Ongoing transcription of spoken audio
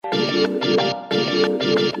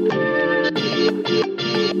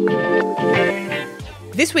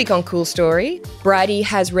This week on Cool Story, Bridie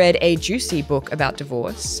has read a juicy book about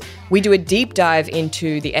divorce. We do a deep dive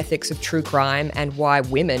into the ethics of true crime and why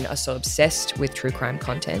women are so obsessed with true crime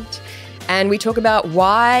content. And we talk about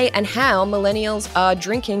why and how millennials are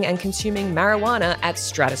drinking and consuming marijuana at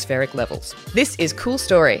stratospheric levels. This is Cool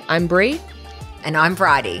Story. I'm Brie. And I'm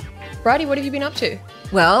Bridie. Bridie, what have you been up to?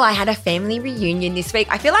 Well, I had a family reunion this week.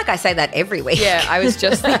 I feel like I say that every week. Yeah, I was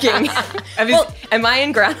just thinking, am I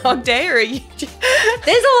in Groundhog Day or are you just...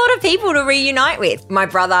 There's a lot of people to reunite with. My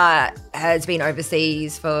brother has been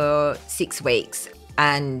overseas for 6 weeks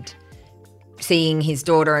and seeing his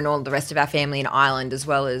daughter and all the rest of our family in Ireland as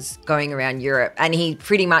well as going around Europe. And he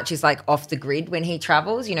pretty much is like off the grid when he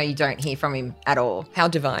travels. You know, you don't hear from him at all. How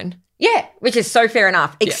divine. Yeah, which is so fair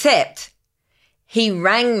enough, except he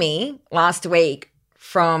rang me last week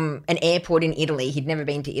from an airport in Italy. He'd never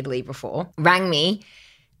been to Italy before. Rang me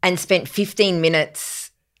and spent 15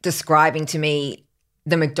 minutes describing to me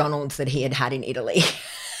the McDonald's that he had had in Italy.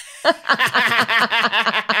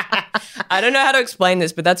 I don't know how to explain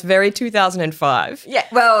this, but that's very 2005. Yeah,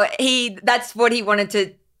 well, that's what he wanted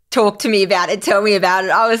to talk to me about and tell me about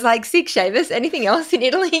it. I was like, sick Seamus, anything else in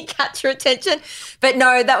Italy catch your attention? But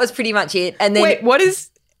no, that was pretty much it. And then wait, what is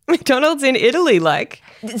McDonald's in Italy like?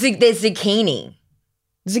 There's zucchini.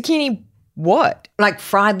 Zucchini what? Like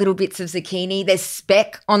fried little bits of zucchini. There's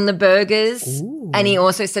speck on the burgers. Ooh. And he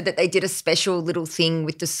also said that they did a special little thing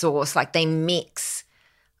with the sauce. Like they mix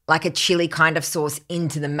like a chili kind of sauce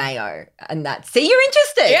into the mayo. And see, you're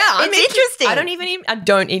interested. Yeah, it's interesting. I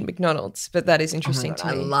don't eat McDonald's, but that is interesting to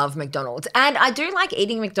me. I love McDonald's. And I do like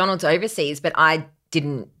eating McDonald's overseas, but I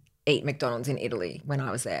didn't eat McDonald's in Italy when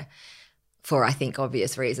I was there for, I think,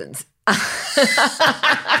 obvious reasons.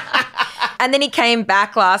 And then he came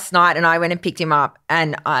back last night and I went and picked him up,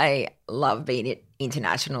 and I love being at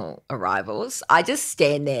international arrivals. I just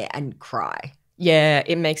stand there and cry. Yeah,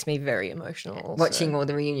 it makes me very emotional also. Watching all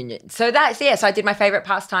the reunions. So so I did my favourite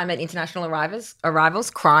pastime at international arrivals,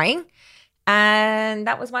 crying. And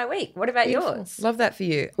that was my week. What about yours? Love that for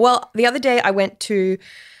you. Well, the other day I went to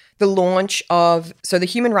the launch of, so the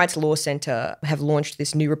Human Rights Law Centre have launched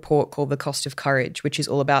this new report called The Cost of Courage, which is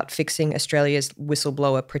all about fixing Australia's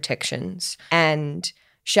whistleblower protections. And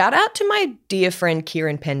shout out to my dear friend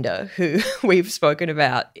Kieran Pender, who we've spoken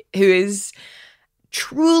about, who is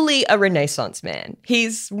truly a Renaissance man.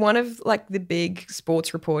 He's one of like the big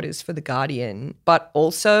sports reporters for The Guardian, but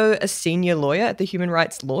also a senior lawyer at the Human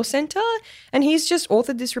Rights Law Centre. And he's just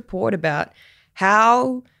authored this report about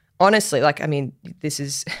how, honestly, like, I mean, this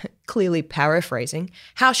is clearly paraphrasing,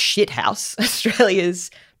 how shithouse Australia's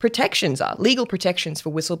protections are, legal protections for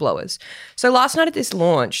whistleblowers. So last night at this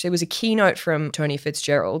launch, there was a keynote from Tony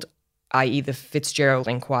Fitzgerald, i.e. the Fitzgerald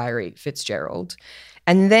Inquiry Fitzgerald.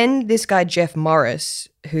 And then this guy, Jeff Morris,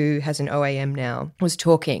 who has an OAM now, was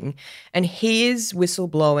talking, and his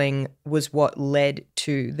whistleblowing was what led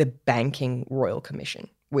to the Banking Royal Commission,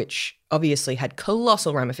 which obviously had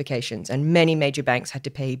colossal ramifications, and many major banks had to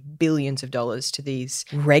pay billions of dollars to these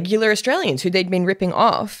regular Australians who they'd been ripping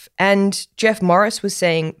off. And Jeff Morris was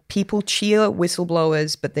saying people cheer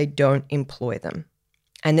whistleblowers, but they don't employ them,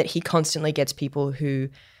 and that he constantly gets people who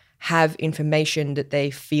have information that they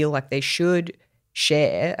feel like they should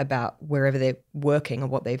share about wherever they're working or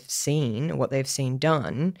what they've seen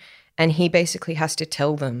done. And he basically has to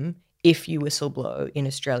tell them, if you whistleblow in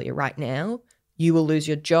Australia right now, you will lose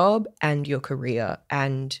your job and your career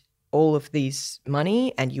and all of these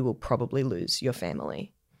money, and you will probably lose your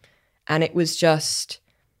family. And it was just,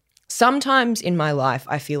 sometimes in my life,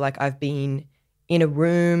 I feel like I've been in a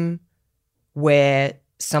room where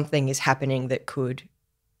something is happening that could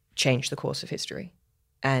change the course of history.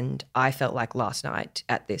 And I felt like last night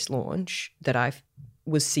at this launch that I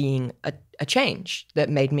was seeing a change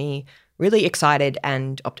that made me really excited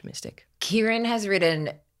and optimistic. Kieran has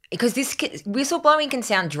written, because this whistleblowing can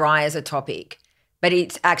sound dry as a topic, but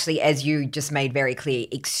it's actually, as you just made very clear,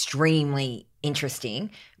 extremely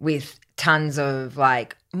interesting, with tons of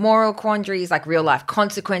like moral quandaries, like real life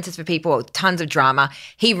consequences for people, tons of drama.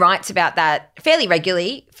 He writes about that fairly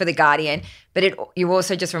regularly for The Guardian, but you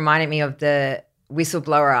also just reminded me of the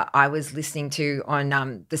whistleblower I was listening to on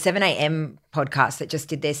the 7am podcast that just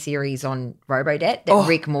did their series on Robodebt that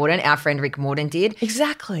Rick Morton, our friend Rick Morton, did.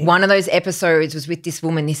 Exactly. One of those episodes was with this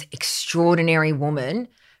woman, this extraordinary woman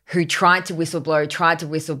who tried to whistleblow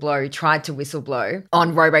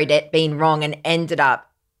on Robodebt being wrong, and ended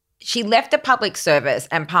up, she left the public service,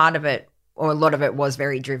 and part of it, or a lot of it, was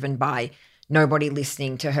very driven by nobody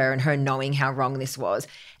listening to her and her knowing how wrong this was.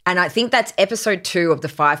 And I think that's episode 2 of the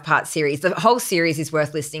 5-part series. The whole series is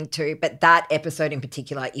worth listening to, but that episode in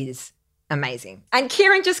particular is amazing. And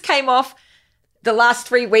Kieran just came off the last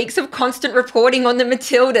 3 weeks of constant reporting on the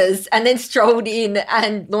Matildas and then strolled in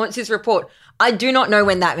and launched his report. I do not know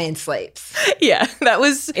when that man sleeps. Yeah, that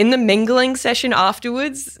was in the mingling session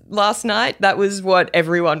afterwards last night. That was what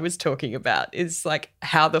everyone was talking about, is like,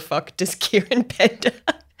 how the fuck does Kieran Bender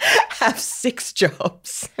have 6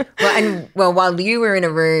 jobs? Well, while you were in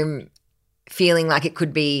a room feeling like it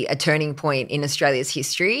could be a turning point in Australia's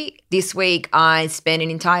history, this week I spent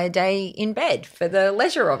an entire day in bed for the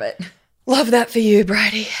leisure of it. Love that for you,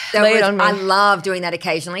 Bridie. Lay it on me. I love doing that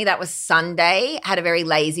occasionally. That was Sunday. Had a very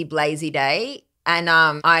lazy, blazy day. And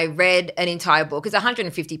I read an entire book. It's a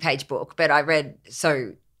 150-page book, but I read,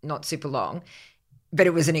 so not super long. But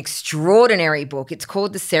it was an extraordinary book. It's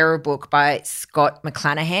called The Sarah Book by Scott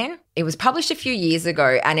McClanahan. It was published a few years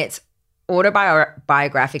ago, and it's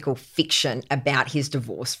autobiographical fiction about his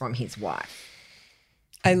divorce from his wife.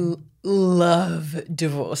 I love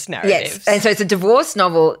divorce narratives. Yes, and so it's a divorce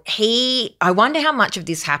novel. I wonder how much of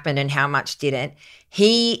this happened and how much didn't.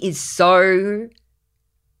 He is so,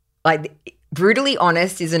 like, brutally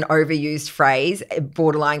honest is an overused phrase,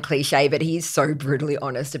 borderline cliche, but he's so brutally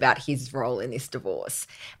honest about his role in this divorce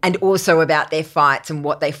and also about their fights and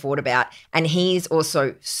what they fought about. And he's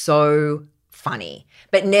also so funny,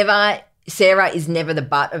 but Sarah is never the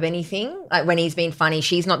butt of anything. Like, when he's been funny,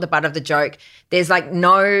 she's not the butt of the joke. There's like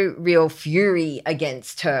no real fury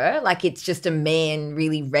against her. Like, it's just a man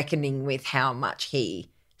really reckoning with how much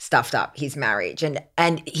he stuffed up his marriage. And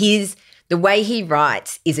the way he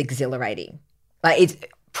writes is exhilarating. Like, it's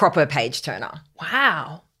proper page turner.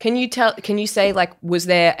 Wow. Can you say, like, was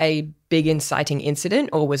there a big inciting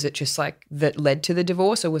incident, or was it just like that led to the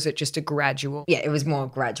divorce, or was it just a gradual? Yeah, it was more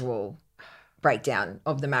gradual breakdown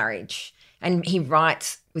of the marriage. And he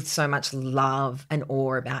writes with so much love and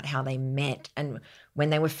awe about how they met and when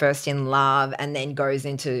they were first in love, and then goes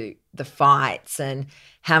into the fights and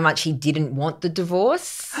how much he didn't want the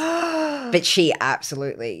divorce. But she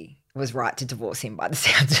absolutely was right to divorce him by the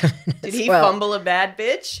sounds of it. Did he fumble a bad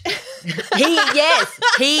bitch?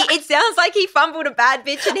 It sounds like he fumbled a bad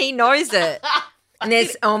bitch and he knows it. And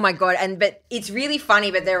there's, oh my God. But it's really funny,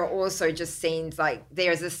 but there are also just scenes, like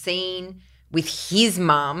there's a scene with his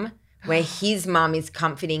mum where his mum is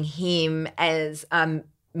comforting him as a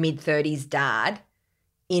mid-30s dad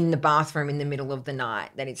in the bathroom in the middle of the night.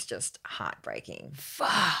 That it's just heartbreaking.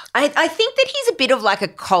 Fuck. I think that he's a bit of like a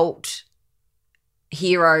cult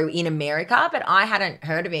hero in America, but I hadn't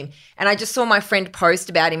heard of him. And I just saw my friend post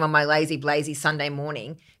about him on my lazy, blazy Sunday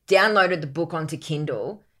morning, downloaded the book onto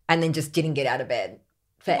Kindle, and then just didn't get out of bed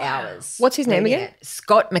for hours. What's his name again?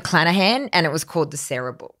 Scott McClanahan, and it was called The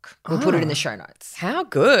Sarah Book. We'll put it in the show notes. How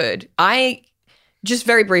good. Just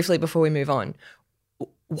very briefly before we move on,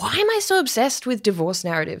 why am I so obsessed with divorce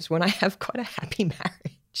narratives when I have got a happy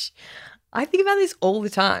marriage? I think about this all the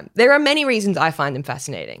time. There are many reasons I find them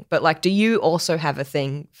fascinating, but like, do you also have a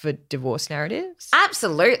thing for divorce narratives?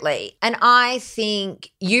 Absolutely. And I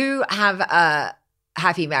think you have a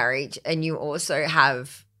happy marriage and you also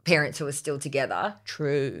have parents who are still together.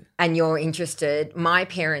 True. And you're interested. My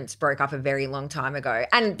parents broke up a very long time ago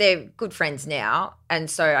and they're good friends now. And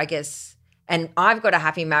so I guess, and I've got a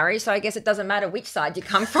happy marriage, so I guess it doesn't matter which side you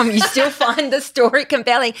come from, you still find the story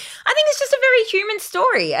compelling. I think it's just a very human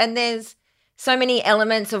story, and there's so many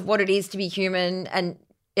elements of what it is to be human, and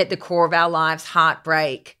at the core of our lives,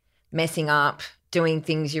 heartbreak, messing up, doing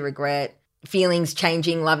things you regret, feelings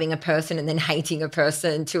changing, loving a person and then hating a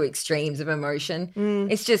person to extremes of emotion.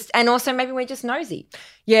 It's just, and also maybe we're just nosy.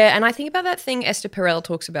 Yeah, and I think about that thing Esther Perel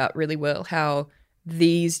talks about really well, how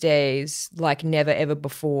these days, like never ever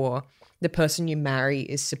before, the person you marry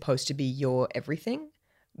is supposed to be your everything,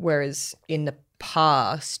 whereas in the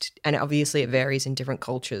past, and obviously it varies in different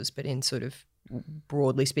cultures, but in sort of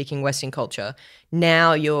broadly speaking Western culture,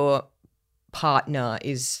 now your partner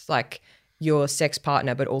is like your sex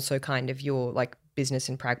partner, but also kind of your like business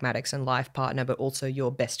and pragmatics and life partner, but also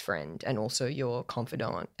your best friend and also your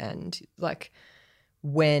confidant. And like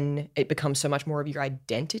when it becomes so much more of your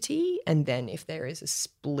identity, and then if there is a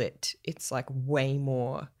split, it's like way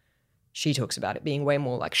more, she talks about it being way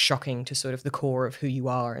more like shocking to sort of the core of who you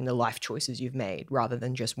are and the life choices you've made, rather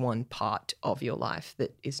than just one part of your life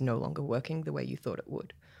that is no longer working the way you thought it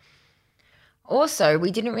would. Also,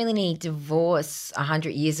 we didn't really need divorce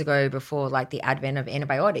 100 years ago before like the advent of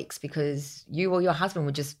antibiotics, because you or your husband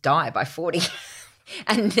would just die by 40.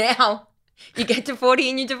 And now you get to 40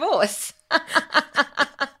 and you divorce.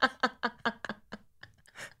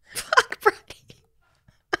 Fuck, Brady.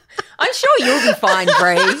 I'm sure fine,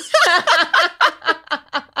 Bree.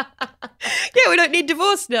 Yeah, we don't need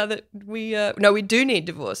divorce now that we no, we do need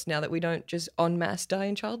divorce now that we don't just en masse die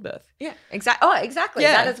in childbirth. Yeah, exactly. Oh, exactly.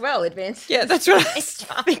 Yeah. That as well, advanced. Yeah, that's what I was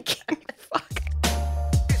thinking. Fuck.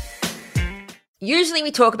 Usually we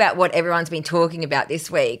talk about what everyone's been talking about this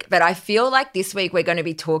week, but I feel like this week we're going to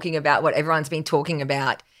be talking about what everyone's been talking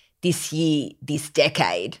about this year, this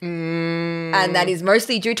decade. And that is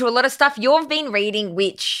mostly due to a lot of stuff you've been reading,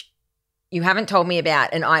 which you haven't told me about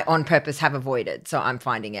and I on purpose have avoided. So I'm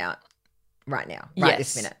finding out right now, right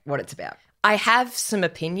this minute, what it's about. I have some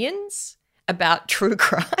opinions about true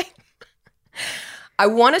crime. I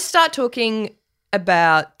want to start talking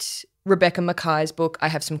about Rebecca Mackay's book, I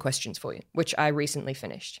Have Some Questions for You, which I recently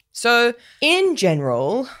finished. So in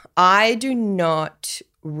general, I do not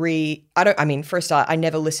for a start, I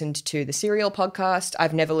never listened to the Serial podcast.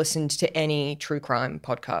 I've never listened to any true crime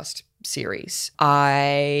podcast series.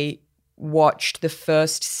 I watched the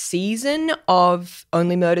first season of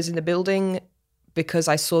Only Murders in the Building because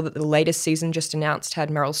I saw that the latest season just announced had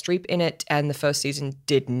Meryl Streep in it, and the first season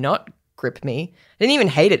did not grip me. I didn't even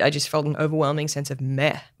hate it. I just felt an overwhelming sense of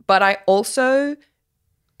meh. But I also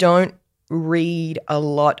don't read a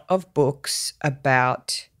lot of books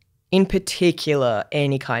about, in particular,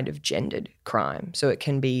 any kind of gendered crime. So it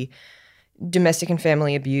can be domestic and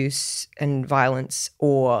family abuse and violence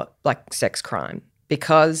or like sex crime,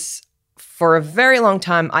 because for a very long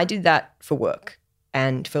time I did that for work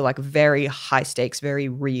and for like very high stakes, very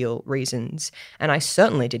real reasons. And I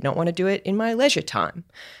certainly did not want to do it in my leisure time.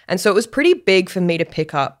 And so it was pretty big for me to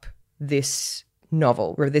pick up this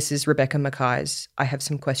novel, where this is Rebecca Mackay's I Have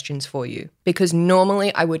Some Questions for You, because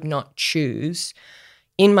normally I would not choose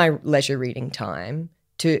in my leisure reading time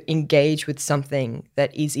to engage with something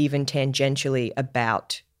that is even tangentially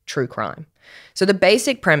about true crime. So the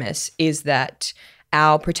basic premise is that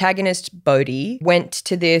our protagonist, Bodhi, went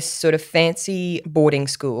to this sort of fancy boarding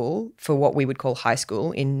school for what we would call high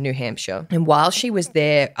school in New Hampshire. And while she was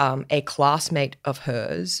there, a classmate of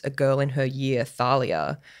hers, a girl in her year,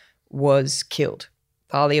 Thalia, was killed.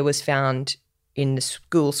 Thalia was found in the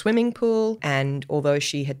school swimming pool, and although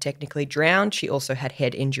she had technically drowned, she also had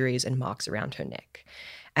head injuries and marks around her neck.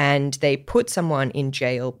 And they put someone in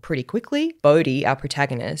jail pretty quickly. Bodhi, our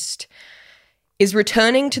protagonist, is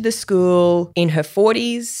returning to the school in her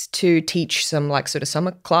 40s to teach some like sort of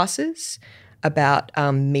summer classes about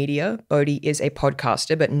media. Bodhi is a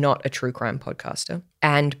podcaster, but not a true crime podcaster.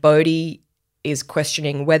 And Bodhi is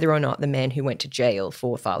questioning whether or not the man who went to jail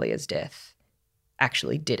for Thalia's death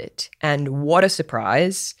actually did it. And what a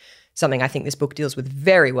surprise. Something I think this book deals with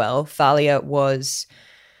very well. Thalia was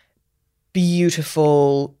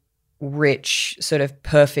beautiful, rich, sort of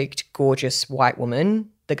perfect, gorgeous white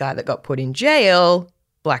woman. The guy that got put in jail,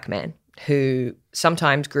 black man, who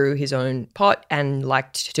sometimes grew his own pot and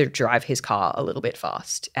liked to drive his car a little bit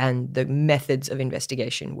fast. And the methods of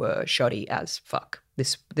investigation were shoddy as fuck.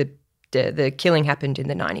 The killing happened in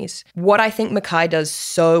the 90s. What I think Mackay does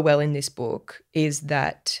so well in this book is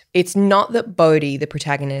that it's not that Bodhi, the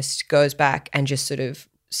protagonist, goes back and just sort of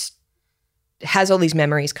has all these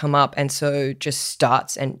memories come up and so just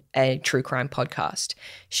starts a true crime podcast.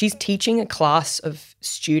 She's teaching a class of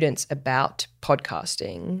students about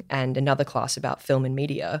podcasting and another class about film and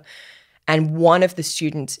media. And one of the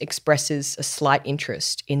students expresses a slight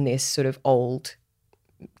interest in this sort of old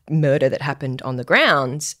murder that happened on the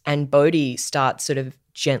grounds, and Bodhi starts sort of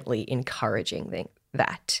gently encouraging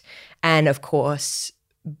that. And of course,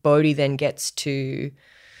 Bodhi then gets to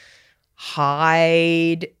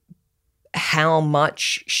hide how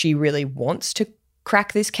much she really wants to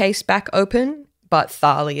crack this case back open, but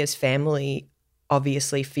Thalia's family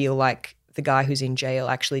obviously feel like the guy who's in jail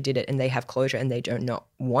actually did it and they have closure and they do not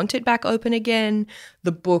want it back open again.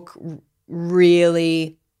 The book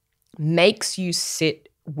really makes you sit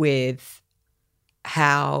with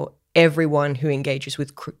how everyone who engages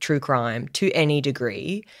with true crime to any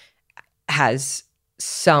degree has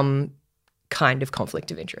some kind of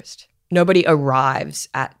conflict of interest. Nobody arrives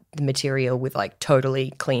at the material with like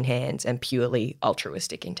totally clean hands and purely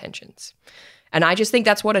altruistic intentions. And I just think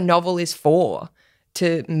that's what a novel is for,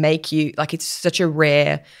 to make you, like, it's such a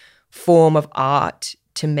rare form of art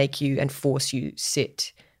to make you and force you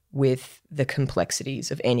sit with the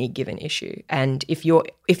complexities of any given issue. And if you're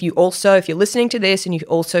listening to this and you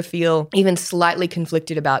also feel even slightly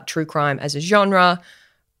conflicted about true crime as a genre,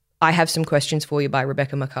 I Have Some Questions for You by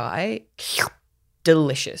Rebecca Mackay.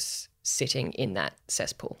 Delicious sitting in that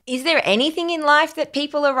cesspool. Is there anything in life that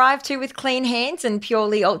people arrive to with clean hands and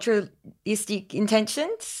purely altruistic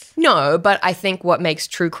intentions? No, but I think what makes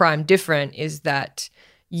true crime different is that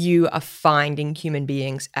you are finding human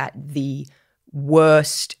beings at the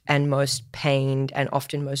worst and most pained and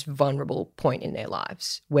often most vulnerable point in their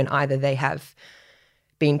lives, when either they have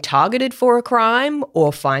been targeted for a crime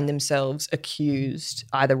or find themselves accused,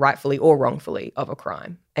 either rightfully or wrongfully, of a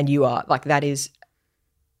crime. And you are like, that is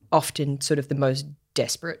often sort of the most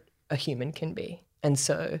desperate a human can be. And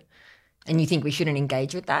so. And you think we shouldn't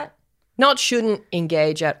engage with that? Not shouldn't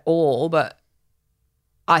engage at all, but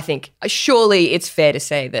I think surely it's fair to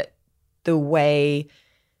say that the way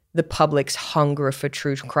the public's hunger for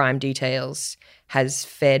true crime details has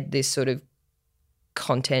fed this sort of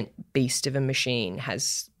content beast of a machine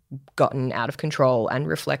has gotten out of control and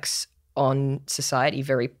reflects on society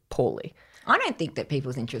very poorly. I don't think that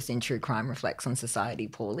people's interest in true crime reflects on society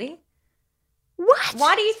poorly. What?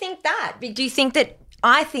 Why do you think that? Do you think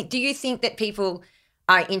that people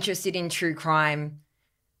are interested in true crime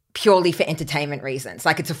purely for entertainment reasons?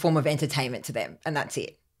 Like it's a form of entertainment to them and that's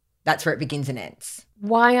it. That's where it begins and ends.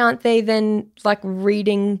 Why aren't they then like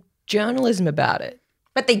reading journalism about it?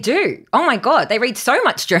 But they do. Oh my God, they read so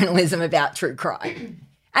much journalism about true crime.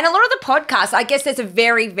 And a lot of the podcasts, I guess there's a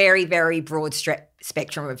very, very, very broad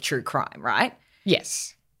spectrum of true crime, right?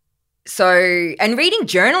 Yes. So, and reading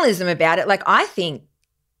journalism about it, like I think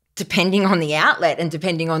depending on the outlet and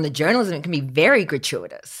depending on the journalism, it can be very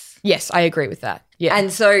gratuitous. Yes, I agree with that. Yeah.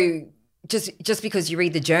 And so just because you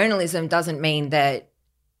read the journalism doesn't mean that,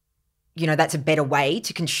 you know, that's a better way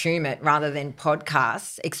to consume it rather than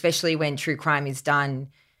podcasts, especially when true crime is done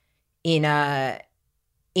in a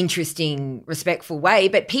interesting, respectful way.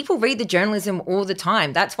 But people read the journalism all the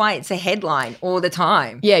time. That's why it's a headline all the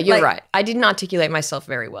time. Yeah, you're right. I didn't articulate myself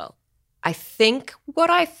very well. I think what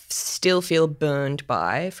I still feel burned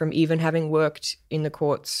by from even having worked in the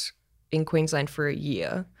courts in Queensland for a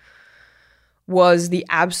year was the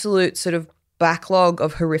absolute sort of backlog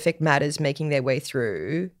of horrific matters making their way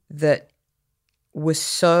through that was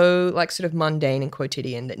so like sort of mundane and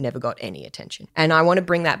quotidian that never got any attention. And I want to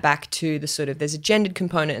bring that back to the sort of, there's a gendered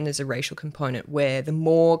component and there's a racial component where the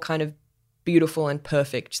more kind of beautiful and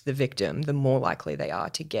perfect the victim, the more likely they are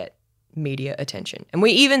to get media attention. And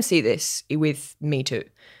we even see this with Me Too,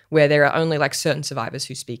 where there are only like certain survivors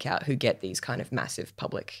who speak out who get these kind of massive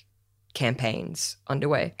public campaigns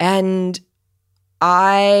underway. And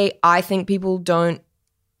I think people don't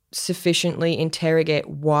sufficiently interrogate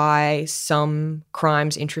why some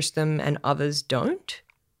crimes interest them and others don't.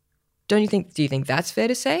 Do you think that's fair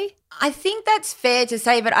to say? I think that's fair to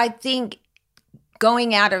say, but I think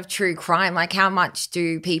going out of true crime, like how much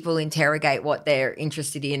do people interrogate what they're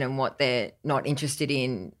interested in and what they're not interested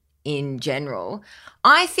in general?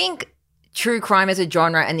 I think true crime as a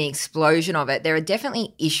genre and the explosion of it, there are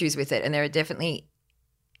definitely issues with it and there are definitely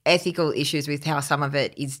ethical issues with how some of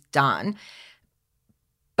it is done.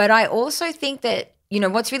 But I also think that, you know,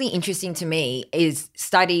 what's really interesting to me is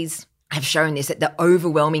studies have shown this, that the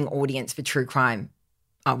overwhelming audience for true crime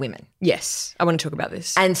are women. Yes, I want to talk about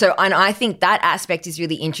this. And I think that aspect is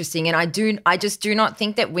really interesting. And I just do not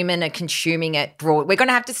think that women are consuming it broad. We're going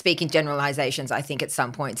to have to speak in generalizations, I think, at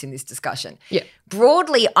some points in this discussion. Yeah.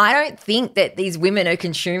 Broadly, I don't think that these women are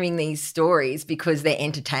consuming these stories because they're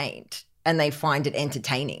entertained and they find it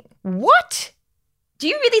entertaining. What? Do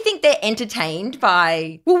you really think they're entertained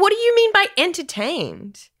by? Well, what do you mean by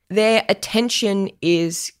entertained? Their attention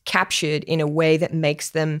is captured in a way that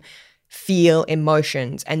makes them feel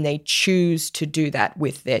emotions and they choose to do that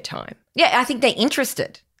with their time. Yeah, I think they're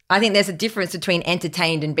interested. I think there's a difference between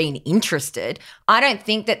entertained and being interested. I don't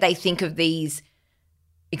think that they think of these,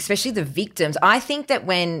 especially the victims. I think that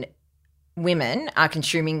when women are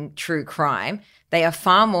consuming true crime, they are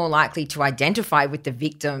far more likely to identify with the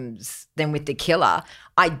victims than with the killer.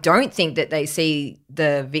 I don't think that they see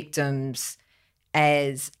the victims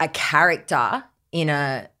as a character in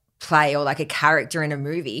a play or like a character in a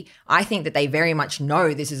movie. I think that they very much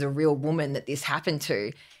know this is a real woman that this happened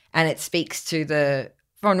to, and it speaks to the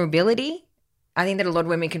vulnerability I think that a lot of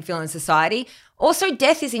women can feel in society. Also,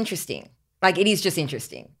 death is interesting. Like, it is just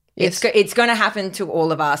interesting. Yes. It's going to happen to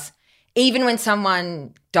all of us. Even when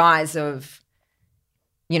someone dies of,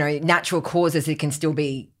 natural causes, it can still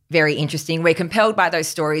be very interesting. We're compelled by those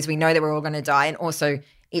stories. We know that we're all going to die, and also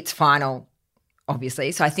it's final,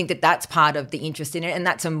 obviously. So I think that that's part of the interest in it, and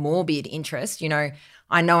that's a morbid interest.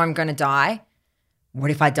 I know I'm going to die. What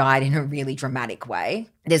if I died in a really dramatic way?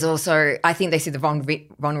 There's also, I think they see the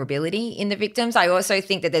vulnerability in the victims. I also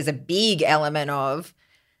think that there's a big element of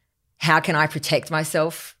how can I protect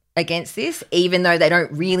myself against this, even though they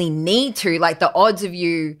don't really need to. Like, the odds of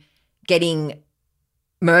you getting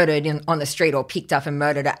murdered on the street or picked up and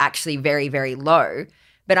murdered are actually very, very low.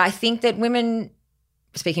 But I think that women,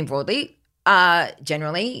 speaking broadly,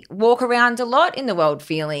 generally walk around a lot in the world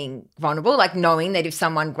feeling vulnerable, like knowing that if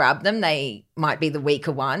someone grabbed them, they might be the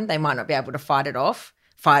weaker one. They might not be able to fight off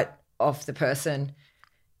the person,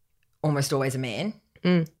 almost always a man.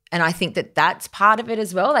 Mm. And I think that that's part of it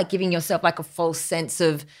as well, like giving yourself like a false sense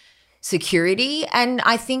of security. And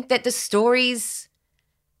I think that the stories,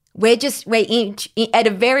 we're at a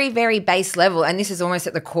very, very base level, and this is almost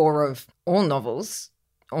at the core of all novels,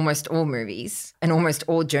 almost all movies, and almost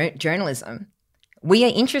all journalism. We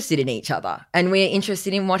are interested in each other, and we're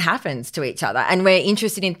interested in what happens to each other, and we're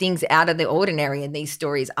interested in things out of the ordinary, and these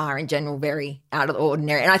stories are in general very out of the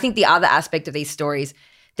ordinary. And I think the other aspect of these stories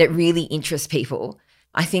that really interests people,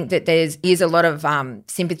 I think that there is a lot of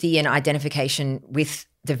sympathy and identification with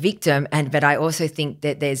the victim, but I also think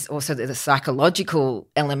that there's also the psychological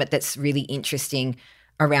element that's really interesting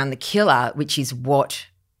around the killer, which is what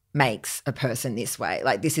makes a person this way.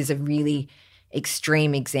 Like, this is a really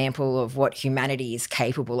extreme example of what humanity is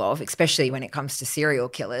capable of, especially when it comes to serial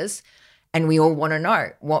killers. And we all want to know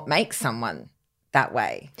what makes someone that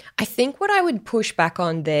way. I think what I would push back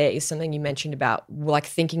on there is something you mentioned about, like,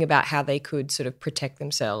 thinking about how they could sort of protect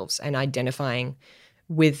themselves and identifying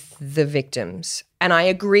with the victims. And I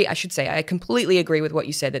agree, I completely agree with what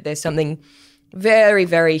you said, that there's something very,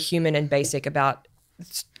 very human and basic about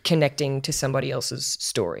connecting to somebody else's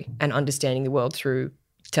story and understanding the world through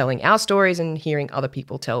telling our stories and hearing other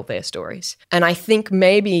people tell their stories. And I think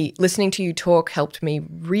maybe listening to you talk helped me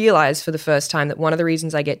realize for the first time that one of the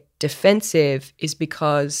reasons I get defensive is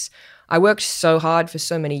because I worked so hard for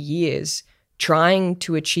so many years trying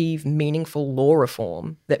to achieve meaningful law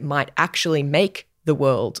reform that might actually make the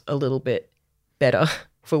world a little bit better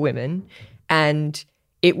for women. And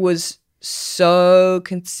it was so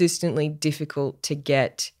consistently difficult to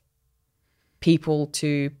get people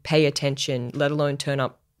to pay attention, let alone turn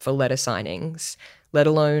up for letter signings, let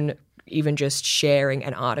alone even just sharing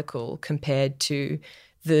an article, compared to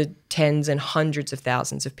the tens and hundreds of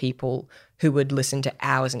thousands of people who would listen to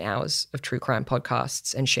hours and hours of true crime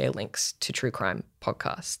podcasts and share links to true crime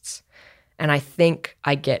podcasts. And I think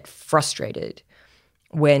I get frustrated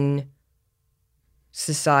when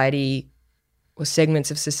society or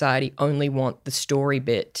segments of society only want the story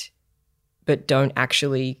bit but don't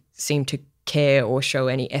actually seem to care or show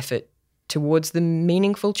any effort towards the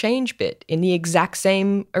meaningful change bit in the exact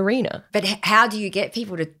same arena. But how do you get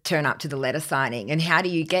people to turn up to the letter signing, and how do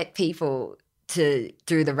you get people to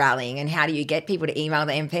do the rallying, and how do you get people to email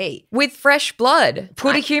the MP? With fresh blood.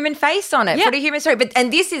 Put a human face on it. Yeah. Put a human story.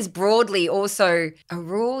 And this is broadly also a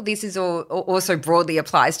rule. This is also broadly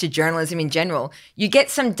applies to journalism in general. You get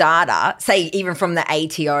some data, say even from the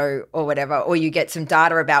ATO or whatever, or you get some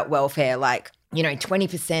data about welfare, like,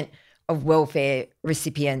 20% of welfare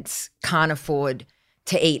recipients can't afford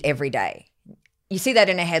to eat every day. You see that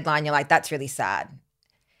in a headline, you're like, that's really sad.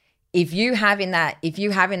 If you have in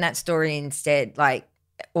that story instead, like,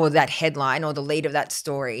 or that headline or the lead of that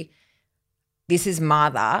story, this is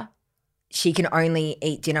Martha, she can only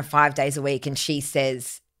eat dinner 5 days a week, and she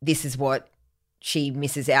says this is what she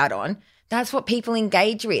misses out on. That's what people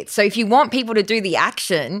engage with. So if you want people to do the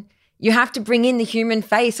action, you have to bring in the human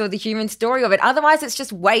face or the human story of it. Otherwise, it's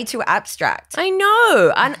just way too abstract. I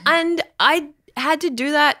know. And I had to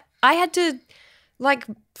do that. I had to, like,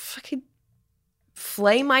 fucking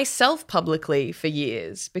flay myself publicly for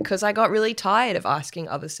years because I got really tired of asking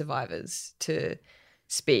other survivors to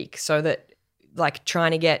speak, so that, like,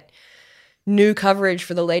 trying to get new coverage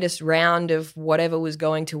for the latest round of whatever was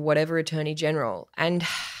going to whatever attorney general. And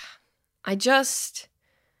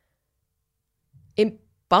it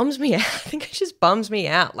bums me out. I think it just bums me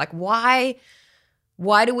out. Like, why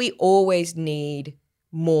do we always need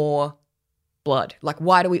more blood? Like,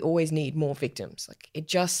 why do we always need more victims? Like, it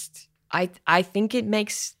just, I think it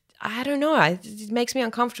makes, I don't know, it makes me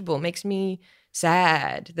uncomfortable. It makes me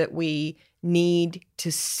sad that we need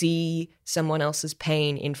to see someone else's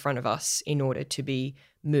pain in front of us in order to be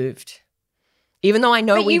moved. Even though I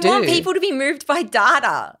know we do. But you want people to be moved by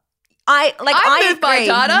data. I'm moved by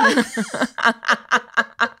data.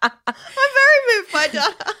 I'm very moved by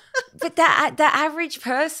data. But the average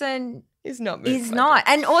person is not moved. Is not.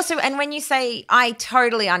 And also, and when you say, I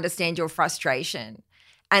totally understand your frustration,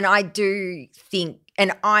 and I do think,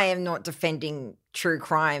 and I am not defending true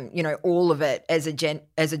crime, all of it as a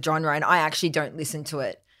genre, and I actually don't listen to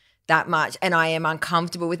it that much, and I am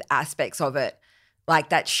uncomfortable with aspects of it. Like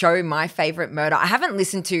that show, My Favorite Murder. I haven't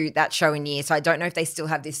listened to that show in years, so I don't know if they still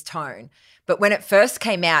have this tone. But when it first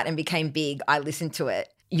came out and became big, I listened to it.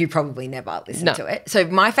 You probably never listened to it. So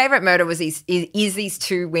My Favorite Murder was these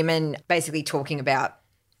two women basically talking about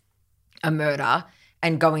a murder,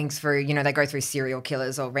 and going through, you know, they go through serial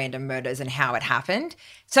killers or random murders and how it happened.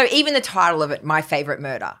 So even the title of it, My Favorite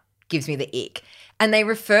Murder, gives me the ick. And they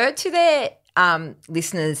refer to their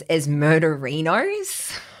listeners as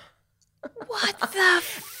murderinos. What the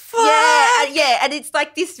fuck? Yeah, and it's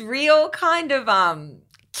like this real kind of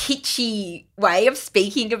kitschy way of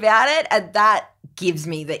speaking about it, and that gives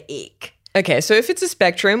me the ick. Okay, so if it's a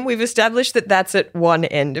spectrum, we've established that that's at one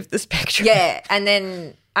end of the spectrum. Yeah, and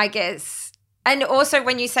then I guess, and also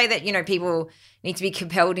when you say that, you know, people need to be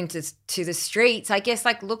compelled to the streets, I guess,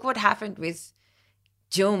 like, look what happened with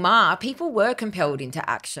Jill Ma. People were compelled into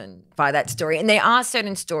action by that story, and there are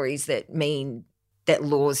certain stories that mean that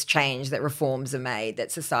laws change, that reforms are made,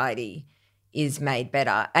 that society is made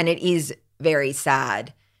better, and it is very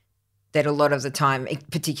sad that a lot of the time,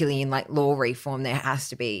 particularly in like law reform, there has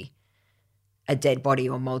to be a dead body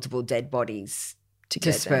or multiple dead bodies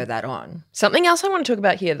to spur that on. Something else I want to talk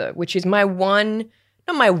about here, though, which is not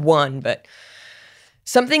my one, but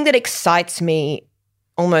something that excites me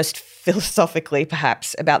almost philosophically,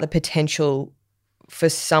 perhaps, about the potential for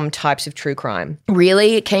some types of true crime.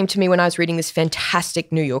 Really, it came to me when I was reading this fantastic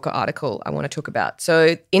New Yorker article I want to talk about.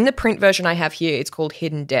 So in the print version I have here, it's called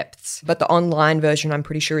Hidden Depths, but the online version I'm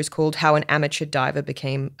pretty sure is called How an Amateur Diver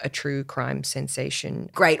Became a True Crime Sensation.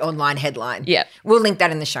 Great online headline. Yeah. We'll link that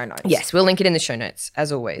in the show notes. Yes, we'll link it in the show notes,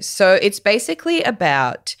 as always. So it's basically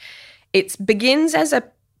about, it begins as a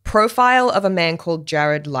profile of a man called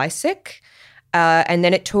Jared Lysek, and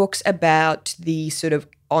then it talks about the sort of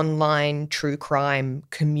online true crime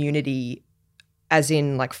community, as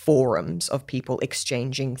in like forums of people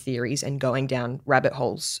exchanging theories and going down rabbit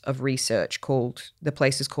holes of research the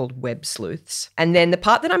place is called Web Sleuths. And then the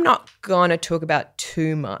part that I'm not going to talk about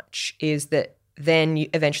too much is that then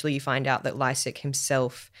eventually you find out that Lysek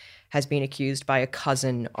himself has been accused by a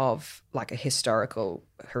cousin of like a historical,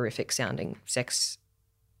 horrific sounding sex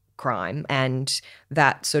crime, and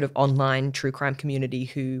that sort of online true crime community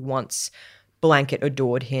who once blanket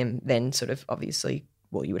adored him then sort of obviously,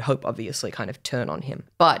 well, you would hope obviously, kind of turn on him.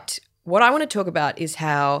 But what I want to talk about is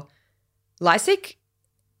how Lysek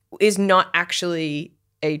is not actually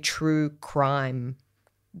a true crime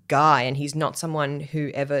guy, and he's not someone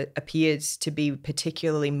who ever appears to be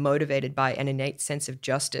particularly motivated by an innate sense of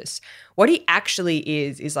justice. What he actually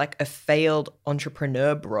is like a failed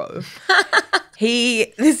entrepreneur bro.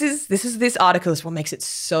 This article is what makes it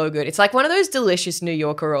so good. It's like one of those delicious New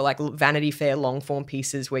Yorker or like Vanity Fair long form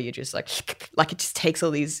pieces where you're just like it just takes all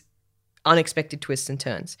these unexpected twists and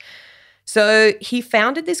turns. So he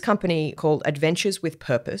founded this company called Adventures with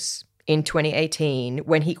Purpose in 2018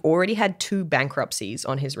 when he already had 2 bankruptcies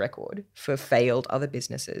on his record for failed other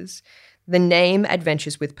businesses. The name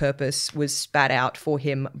Adventures with Purpose was spat out for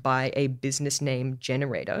him by a business name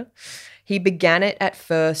generator. He began it at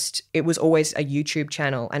first, it was always a YouTube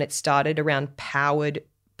channel, and it started around powered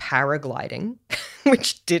paragliding,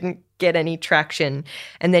 which didn't get any traction.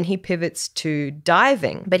 And then he pivots to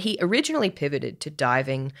diving, but he originally pivoted to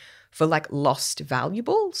diving for like lost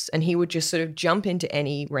valuables, and he would just sort of jump into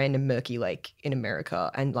any random murky lake in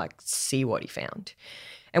America and like see what he found.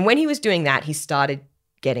 And when he was doing that, he started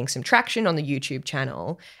getting some traction on the YouTube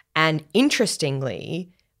channel. And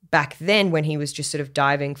interestingly, back then when he was just sort of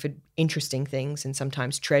diving for interesting things and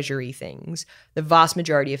sometimes treasury things, the vast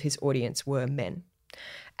majority of his audience were men.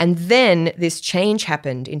 And then this change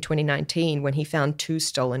happened in 2019 when he found 2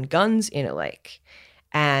 stolen guns in a lake.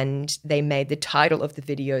 And they made the title of the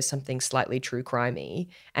video something slightly true crimey.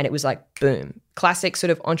 And it was like, boom, classic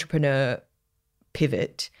sort of entrepreneur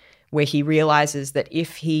pivot where he realizes that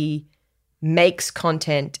if he makes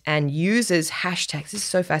content and uses hashtags. This is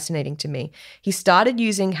so fascinating to me. He started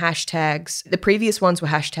using hashtags. The previous ones were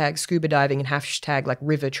hashtag scuba diving and hashtag like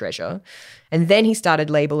river treasure. And then he started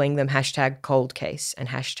labeling them hashtag cold case and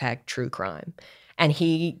hashtag true crime. And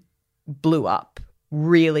he blew up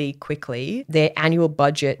really quickly. Their annual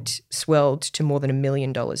budget swelled to more than $1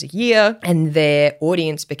 million a year. And their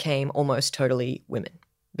audience became almost totally women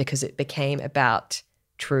because it became about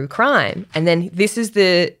true crime. And then this is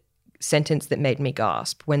the sentence that made me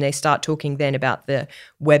gasp when they start talking then about the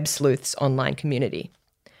Web Sleuths online community.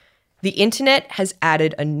 The internet has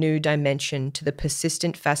added a new dimension to the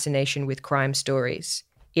persistent fascination with crime stories.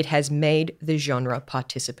 It has made the genre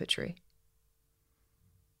participatory.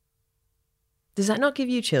 Does that not give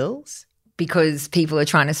you chills? Because people are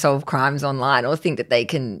trying to solve crimes online or think that they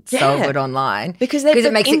can solve it online. Because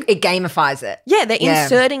it makes it gamifies it. Yeah, they're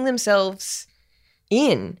inserting themselves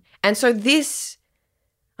in. And so there's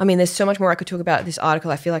so much more I could talk about this article.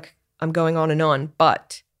 I feel like I'm going on and on,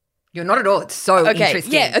 but You're not at all. It's so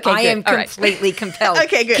interesting. Yeah, okay, I good. am All right. completely compelled.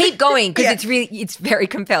 Okay, good. Keep going because Yeah. it's very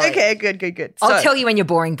compelling. Okay, good. I'll tell you when you're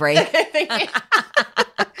boring, Brie.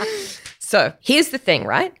 So here's the thing,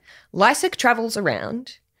 right? Lysak travels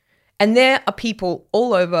around and there are people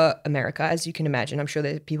all over America, as you can imagine. I'm sure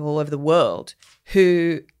there are people all over the world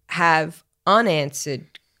who have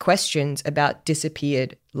unanswered questions about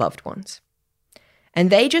disappeared loved ones. And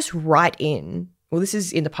they just write in, well, this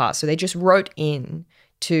is in the past, so they just wrote in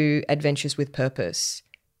to Adventures with Purpose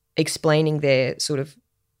explaining their sort of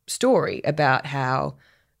story about how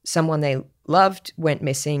someone they loved went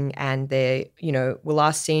missing and they, were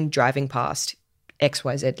last seen driving past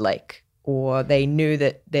XYZ lake, or they knew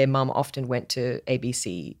that their mum often went to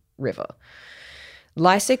ABC River.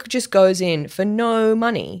 Lysak just goes in for no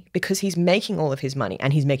money because he's making all of his money,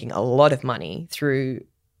 and he's making a lot of money through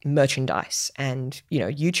merchandise and,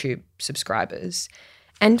 YouTube subscribers.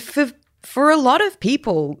 And for a lot of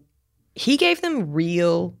people, he gave them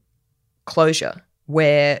real closure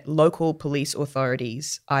where local police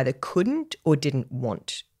authorities either couldn't or didn't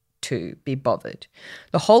want to be bothered.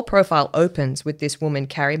 The whole profile opens with this woman,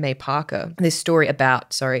 Carrie Mae Parker, this story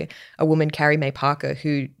about, a woman, Carrie Mae Parker,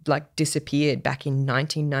 who disappeared back in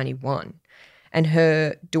 1991. And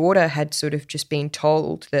her daughter had sort of just been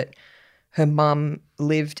told that her mum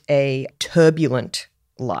lived a turbulent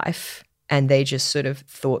life and they just sort of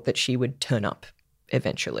thought that she would turn up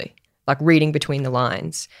eventually. Reading between the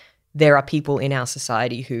lines, there are people in our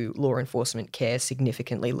society who law enforcement care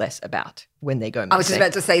significantly less about when they go missing. I was just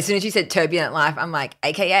about to say, as soon as you said turbulent life, I'm like,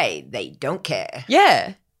 AKA, they don't care.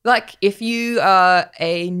 Yeah. If you are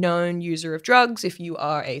a known user of drugs, if you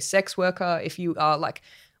are a sex worker, if you are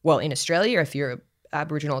in Australia, if you're an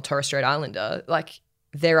Aboriginal or Torres Strait Islander,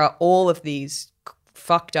 there are all of these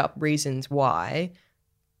fucked up reasons why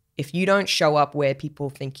if you don't show up where people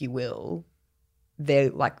think you will,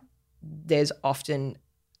 there's often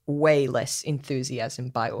way less enthusiasm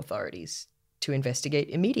by authorities to investigate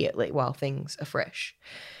immediately while things are fresh.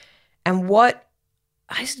 And what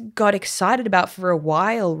I got excited about for a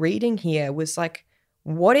while reading here was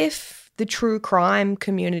what if the true crime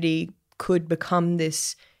community could become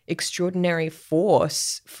this extraordinary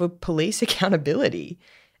force for police accountability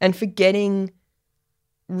and for getting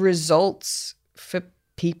results for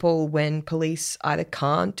people when police either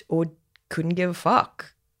can't or couldn't give a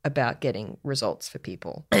fuck about getting results for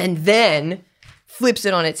people. And then flips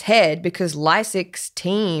it on its head because Lysak's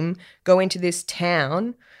team go into this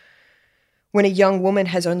town when a young woman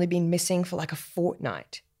has only been missing for a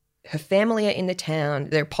fortnight. Her family are in the town.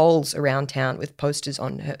 There are poles around town with posters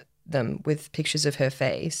on them with pictures of her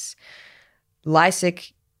face.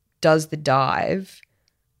 Lysak does the dive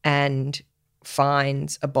and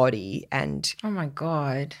finds a body and oh my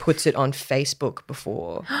God, puts it on Facebook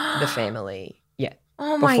before the family. Yeah.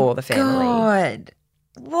 Oh my before the family. God.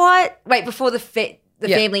 What? Wait, before the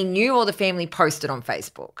family knew or the family posted on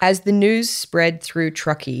Facebook? As the news spread through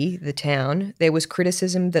Truckee, the town, there was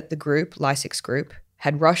criticism that the group, Lysak's group,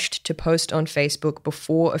 had rushed to post on Facebook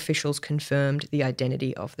before officials confirmed the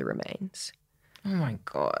identity of the remains. Oh my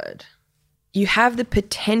God. You have the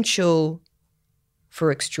potential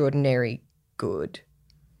for extraordinary good,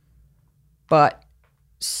 but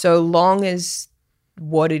so long as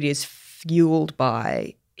what it is fueled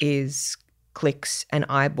by is clicks and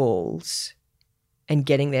eyeballs and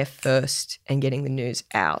getting there first and getting the news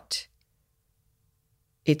out,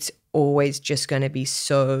 it's always just going to be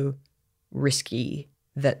so risky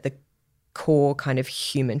that the core kind of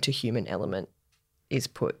human-to-human element is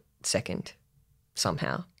put second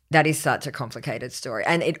somehow. That is such a complicated story,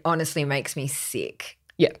 and it honestly makes me sick.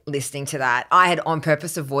 Yeah. Listening to that. I had on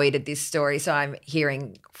purpose avoided this story, so I'm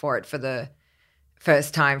hearing for it for the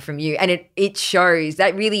first time from you. And it shows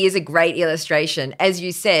that really is a great illustration, as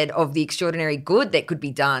you said, of the extraordinary good that could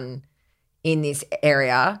be done in this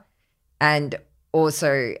area and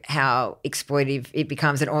also how exploitive it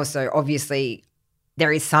becomes. And also, obviously,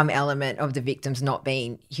 there is some element of the victims not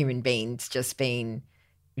being human beings, just being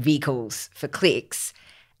vehicles for clicks.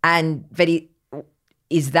 But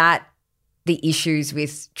is that the issues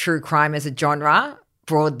with true crime as a genre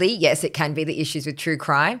broadly? Yes, it can be the issues with true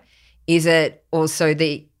crime. Is it also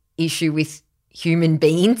the issue with human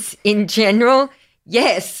beings in general?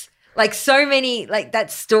 Yes. That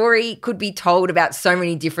story could be told about so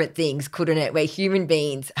many different things, couldn't it? Where human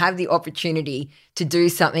beings have the opportunity to do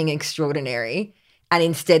something extraordinary and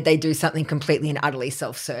instead they do something completely and utterly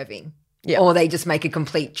self-serving. Yeah. Or they just make a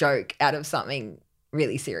complete joke out of something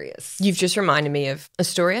really serious. You've just reminded me of a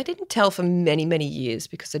story I didn't tell for many, many years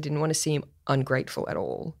because I didn't want to seem ungrateful at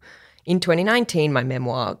all. In 2019, my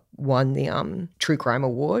memoir won the True Crime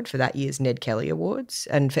Award for that year's Ned Kelly Awards.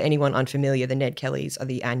 And for anyone unfamiliar, the Ned Kellys are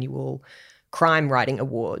the annual crime writing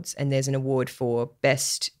awards. And there's an award for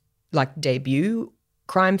best debut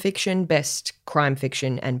crime fiction,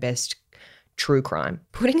 and best true crime.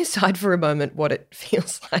 Putting aside for a moment what it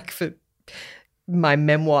feels like for my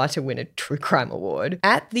memoir to win a true crime award.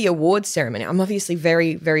 At the awards ceremony, I'm obviously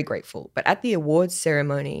very, very grateful, but at the awards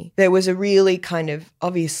ceremony, there was a really kind of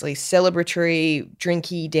obviously celebratory,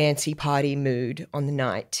 drinky, dancey party mood on the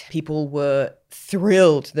night. People were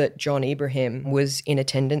thrilled that John Ibrahim was in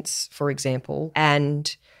attendance, for example,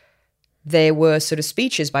 and there were sort of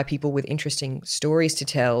speeches by people with interesting stories to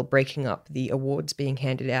tell, breaking up the awards being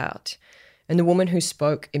handed out. And the woman who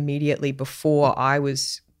spoke immediately before I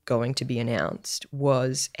was going to be announced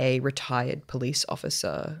was a retired police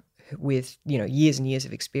officer with, years and years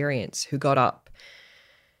of experience, who got up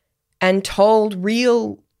and told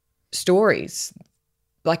real stories,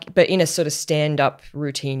 but in a sort of stand-up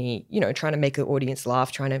routine-y, trying to make the audience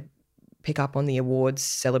laugh, trying to pick up on the awards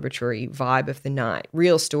celebratory vibe of the night,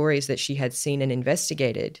 real stories that she had seen and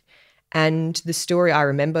investigated. And the story I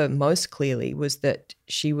remember most clearly was that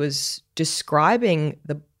she was describing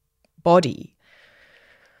the body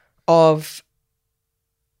of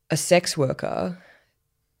a sex worker,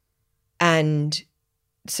 and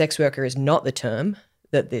sex worker is not the term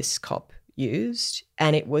that this cop used,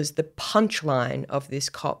 and it was the punchline of this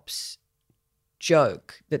cop's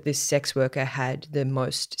joke that this sex worker had the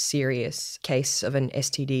most serious case of an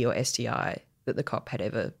STD or STI that the cop had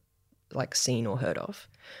ever seen or heard of.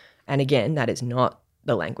 And again, that is not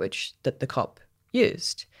the language that the cop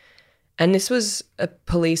used. And this was a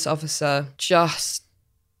police officer just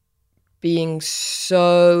being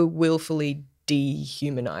so willfully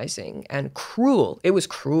dehumanizing and cruel. It was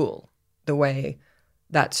cruel the way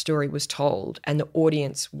that story was told, and the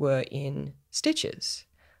audience were in stitches,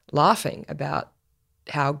 laughing about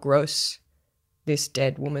how gross this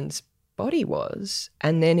dead woman's body was.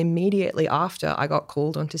 And then immediately after, I got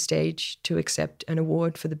called onto stage to accept an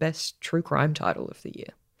award for the best true crime title of the year.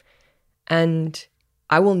 And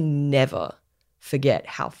I will never forget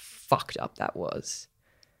how fucked up that was.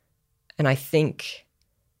 And I think,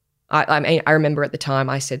 I remember at the time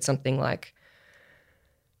I said something like,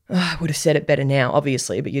 I would have said it better now,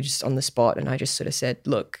 obviously, but you're just on the spot. And I just sort of said,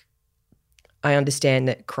 look, I understand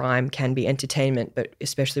that crime can be entertainment, but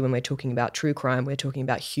especially when we're talking about true crime, we're talking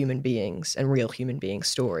about human beings and real human being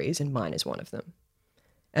stories, and mine is one of them.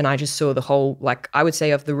 And I just saw the whole, I would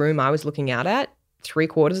say of the room I was looking out at,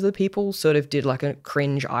 3/4 of the people sort of did a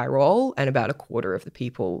cringe eye roll, and about 1/4 of the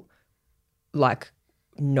people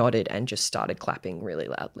nodded and just started clapping really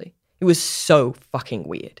loudly. It was so fucking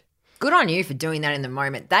weird. Good on you for doing that in the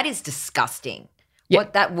moment. That is disgusting. Yeah.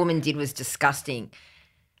 What that woman did was disgusting.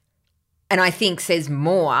 And I think says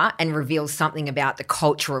more and reveals something about the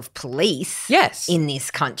culture of police in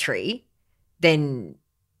this country than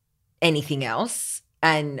anything else.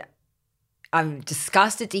 And I'm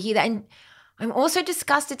disgusted to hear that. And I'm also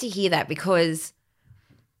disgusted to hear that because,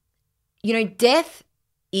 death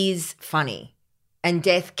is funny and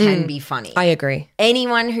death can be funny. I agree.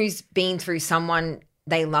 Anyone who's been through someone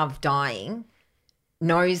they love dying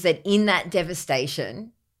knows that in that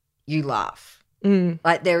devastation, you laugh.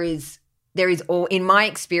 There is all, in my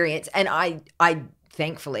experience, and I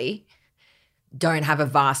thankfully don't have a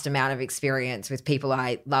vast amount of experience with people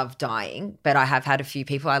I love dying, but I have had a few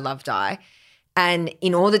people I love die. And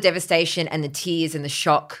in all the devastation and the tears and the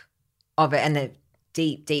shock of it and the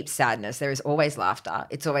deep, deep sadness, there is always laughter.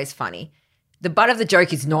 It's always funny. The butt of the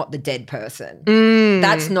joke is not the dead person.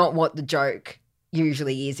 That's not what the joke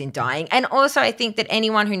usually is in dying. And also I think that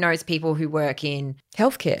anyone who knows people who work in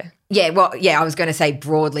healthcare. I was going to say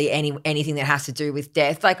broadly anything that has to do with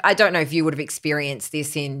death. I don't know if you would have experienced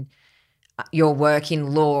this in your work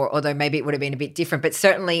in law, although maybe it would have been a bit different, but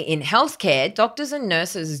certainly in healthcare, doctors and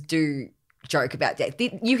nurses do joke about death.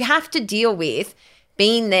 You have to deal with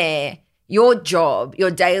being there. Your job, your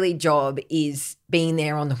daily job is being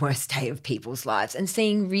there on the worst day of people's lives and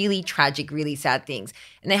seeing really tragic, really sad things.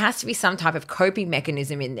 And there has to be some type of coping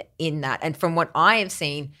mechanism in that. And from what I have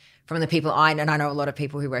seen from the people and I know a lot of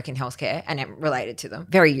people who work in healthcare and am related to them,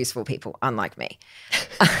 very useful people, unlike me.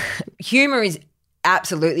 Humor is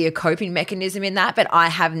absolutely a coping mechanism in that, but I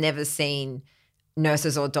have never seen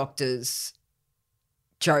nurses or doctors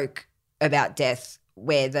joke about death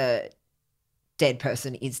where the dead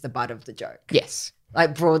person is the butt of the joke. Yes.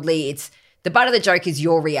 Broadly, it's the butt of the joke is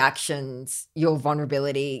your reactions, your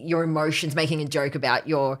vulnerability, your emotions, making a joke about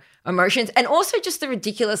your emotions, and also just the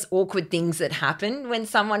ridiculous, awkward things that happen when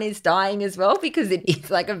someone is dying as well, because it is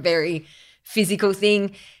a very physical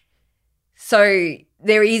thing. So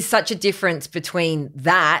there is such a difference between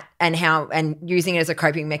that and using it as a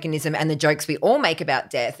coping mechanism and the jokes we all make about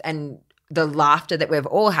death and the laughter that we've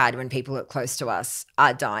all had when people that are close to us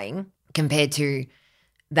are dying compared to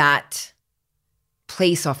that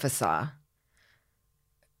police officer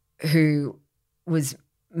who was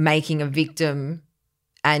making a victim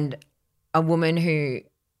and a woman who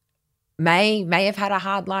may have had a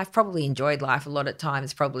hard life, probably enjoyed life a lot of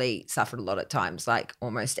times, probably suffered a lot of times, like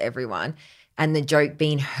almost everyone. And the joke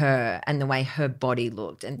being her and the way her body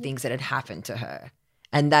looked and things that had happened to her.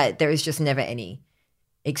 And that there is just never any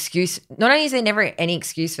excuse. Not only is there never any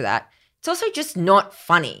excuse for that, it's also just not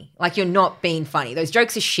funny. Like, you're not being funny. Those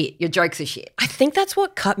jokes are shit. Your jokes are shit. I think that's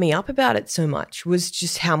what cut me up about it so much was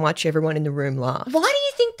just how much everyone in the room laughed. Why do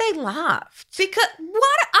you think they laughed? Because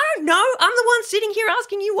what? I don't know. I'm the one sitting here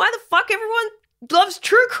asking you why the fuck everyone loves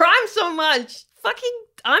true crime so much. Fucking,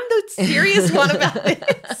 I'm the serious one about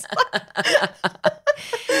this.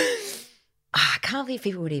 I can't believe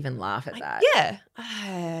people would even laugh at that. Yeah.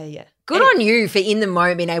 Yeah. Good on you for in the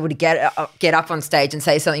moment being able to get up on stage and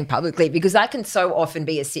say something publicly, because that can so often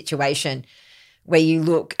be a situation where you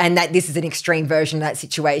look, and that this is an extreme version of that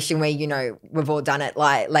situation where, you know, we've all done it,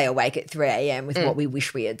 like lay awake at 3 a.m. with what we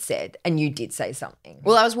wish we had said, and you did say something.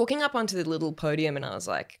 Well, I was walking up onto the little podium and I was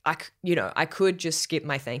like, I could just skip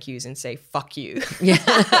my thank yous and say, fuck you. Yeah.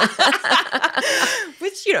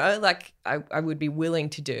 Which, you know, like I would be willing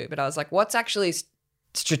to do. But I was like, what's actually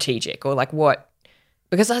strategic, or like what?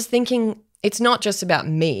 Because I was thinking it's not just about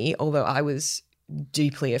me, although I was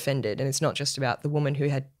deeply offended, and it's not just about the woman who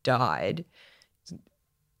had died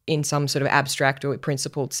in some sort of abstract or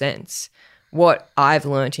principled sense. What I've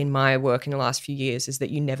learnt in my work in the last few years is that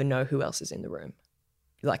you never know who else is in the room,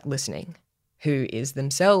 like listening, who is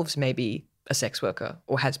themselves maybe a sex worker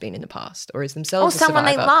or has been in the past, or is themselves or someone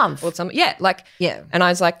they love, or someone, yeah. And I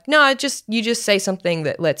was like, no, you just say something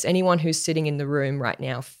that lets anyone who's sitting in the room right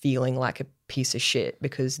now feeling like a piece of shit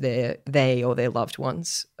because they or their loved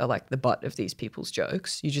ones are like the butt of these people's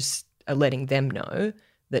jokes. You just are letting them know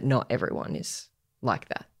that not everyone is like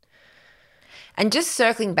that. And just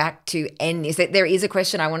circling back to end is that there is a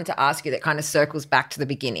question I wanted to ask you that kind of circles back to the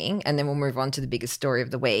beginning, and then we'll move on to the biggest story of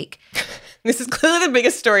the week. This is clearly the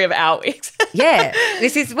biggest story of our weeks. Yeah.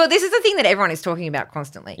 This is the thing that everyone is talking about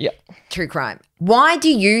constantly. Yeah. True crime. Why do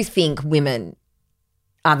you think women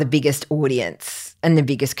are the biggest audience and the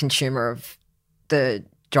biggest consumer of the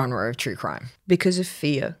genre of true crime? Because of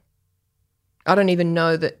fear. I don't even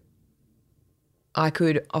know that I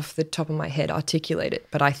could, off the top of my head, articulate it,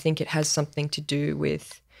 but I think it has something to do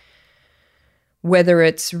with whether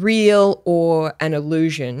it's real or an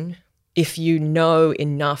illusion. If you know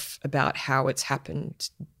enough about how it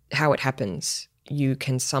happens, you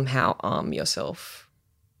can somehow arm yourself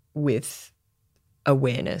with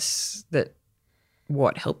awareness that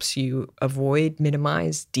what helps you avoid,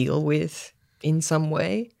 minimize, deal with in some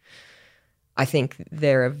way. I think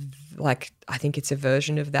I think it's a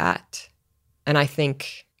version of that. And I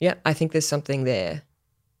think there's something there.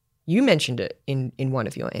 You mentioned it in one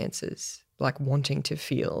of your answers, like wanting to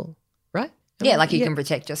feel, right? Yeah, like you can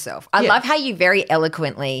protect yourself. I love how you very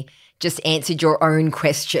eloquently just answered your own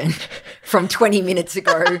question from 20 minutes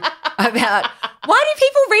ago about why do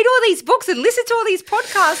people read all these books and listen to all these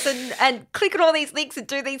podcasts and click on all these links and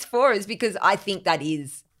do these forums, because I think that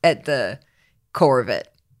is at the core of it.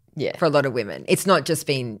 Yeah. For a lot of women. It's not just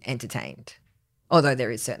being entertained, although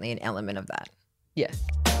there is certainly an element of that. Yeah.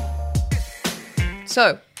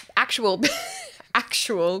 So, actual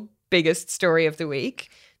biggest story of the week.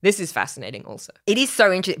 This is fascinating also. It is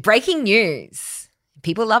so interesting. Breaking news.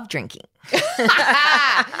 People love drinking.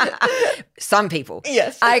 Some people.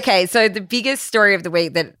 Yes. Okay, so the biggest story of the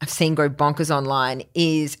week that I've seen go bonkers online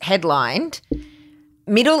is headlined,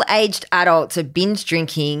 middle-aged adults are binge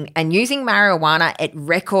drinking and using marijuana at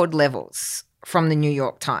record levels, from the New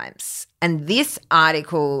York Times. And this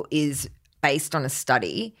article is based on a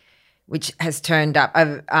study which has turned up,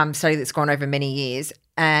 a study that's gone over many years,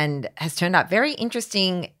 and has turned up very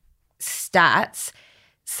interesting stats,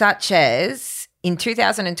 such as in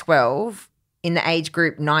 2012, in the age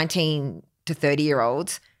group 19 to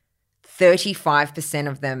 30-year-olds, 35%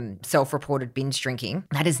 of them self-reported binge drinking.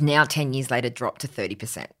 That has now 10 years later dropped to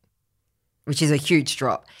 30%, which is a huge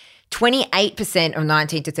drop. 28% of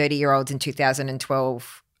 19 to 30-year-olds in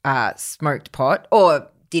 2012 smoked pot or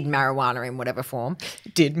did marijuana in whatever form.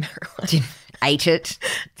 Did marijuana. Ate it,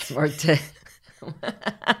 smoked it.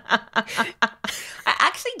 I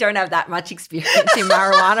actually don't have that much experience in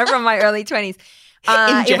marijuana from my early 20s.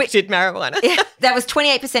 Injected marijuana. Yeah, that was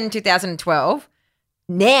 28% in 2012.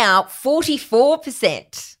 Now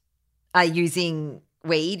 44% are using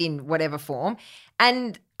weed in whatever form.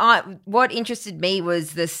 And what interested me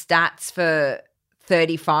was the stats for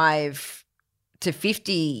 35 to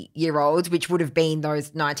 50-year-olds, which would have been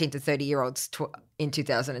those 19 to 30-year-olds in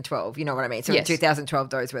 2012. You know what I mean? So Yes. in 2012,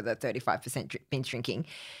 those were the 35% binge drinking.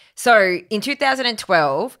 So in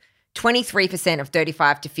 2012, 23% of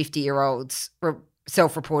 35 to 50-year-olds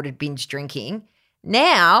self-reported binge drinking.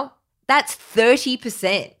 Now that's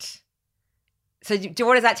 30%. So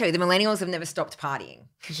what does that tell you? The millennials have never stopped partying.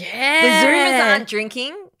 Yeah. The Zoomers aren't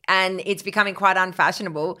drinking and it's becoming quite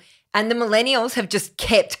unfashionable. And the millennials have just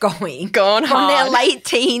kept going. Gone From their hard. late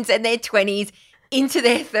teens and their 20s into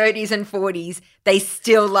their 30s and 40s, they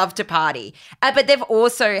still love to party. But they've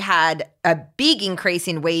also had a big increase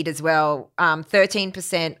in weed as well.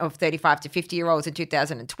 13% of 35 to 50-year-olds in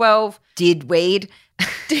 2012 did weed.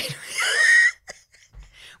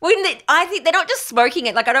 I think they're not just smoking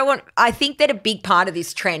it. Like I think that a big part of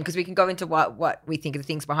this trend, because we can go into what we think of the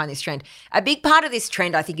things behind this trend. A big part of this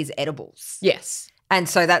trend, I think, is edibles. Yes. And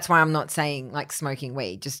so that's why I'm not saying like smoking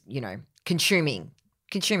weed, just, consuming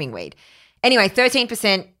weed. Anyway,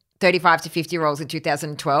 13%, 35 to 50-year-olds in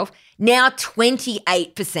 2012. Now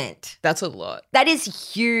 28%. That's a lot. That is a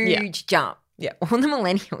huge jump. Yeah. All the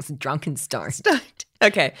millennials are drunk and stoned.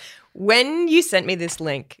 Okay. When you sent me this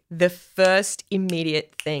link, the first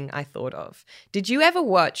immediate thing I thought of, did you ever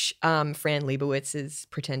watch Fran Leibowitz'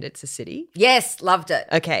 Pretend It's a City? Yes, loved it.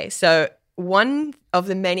 Okay. So one of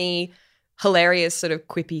the many hilarious sort of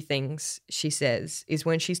quippy things she says is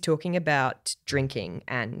when she's talking about drinking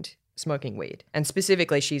and smoking weed. And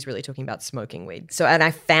specifically, she's really talking about smoking weed. And I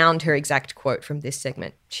found her exact quote from this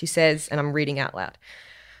segment. She says, and I'm reading out loud,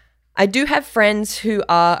 "I do have friends who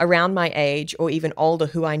are around my age or even older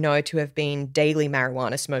who I know to have been daily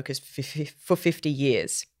marijuana smokers for 50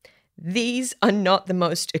 years. These are not the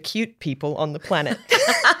most acute people on the planet.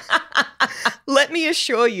 Let me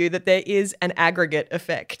assure you that there is an aggregate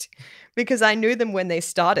effect. Because I knew them when they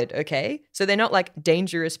started, okay? So they're not like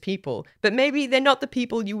dangerous people, but maybe they're not the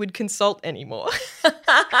people you would consult anymore.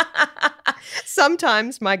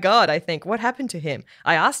 Sometimes, my God, I think, what happened to him?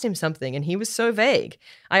 I asked him something and he was so vague.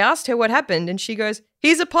 I asked her what happened and she goes,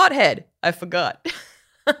 he's a pothead. I forgot."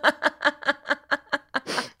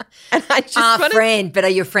 And I just friend, but are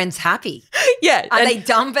your friends happy? Yeah. Are they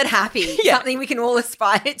dumb but happy? Yeah. Something we can all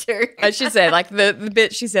aspire to. As she said, like the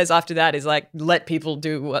bit she says after that is like, let people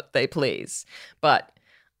do what they please. But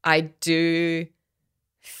I do,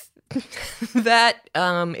 that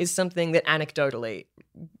is something that anecdotally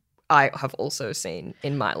I have also seen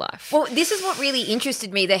in my life. Well, this is what really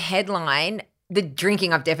interested me, the headline. The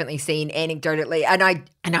drinking I've definitely seen anecdotally. And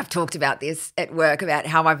I've talked about this at work, about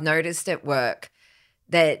how I've noticed at work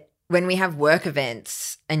that when we have work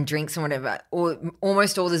events and drinks and whatever,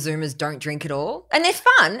 almost all the Zoomers don't drink at all. And they're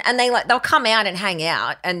fun and they'll come out and hang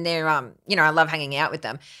out and they're, I love hanging out with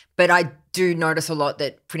them. But I do notice a lot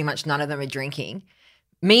that pretty much none of them are drinking.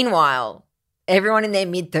 Meanwhile, everyone in their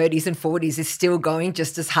mid-30s and 40s is still going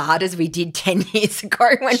just as hard as we did 10 years ago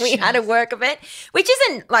when we had a work event, which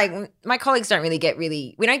isn't like, my colleagues don't get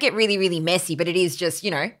really messy, but it is just,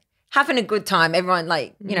 having a good time. Everyone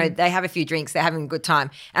they have a few drinks, they're having a good time.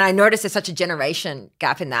 And I noticed there's such a generation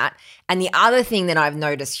gap in that. And the other thing that I've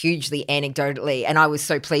noticed hugely anecdotally, and I was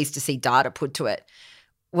so pleased to see data put to it,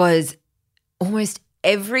 was almost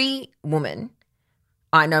every woman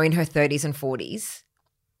I know in her 30s and 40s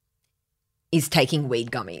is taking weed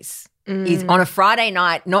gummies. Is on a Friday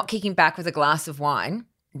night, not kicking back with a glass of wine,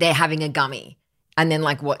 they're having a gummy and then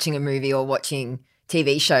like watching a movie or watching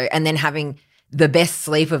TV show and then having the best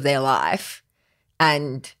sleep of their life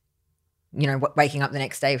and, waking up the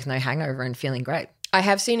next day with no hangover and feeling great. I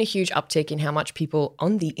have seen a huge uptick in how much people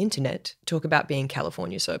on the internet talk about being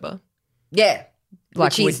California sober. Yeah.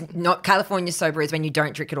 Like Which is not California sober is when you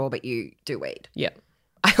don't drink at all but you do weed. Yeah.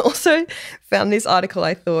 I also found this article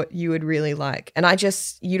I thought you would really like. And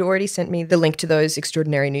you'd already sent me the link to those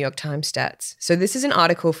extraordinary New York Times stats. So this is an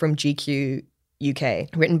article from GQ UK,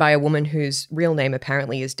 written by a woman whose real name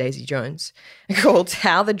apparently is Daisy Jones, called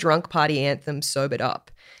How the Drunk Party Anthem Sobered Up.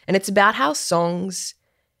 And it's about how songs,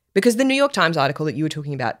 because the New York Times article that you were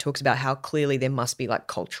talking about talks about how clearly there must be like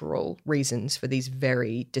cultural reasons for these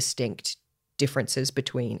very distinct differences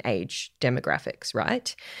between age demographics,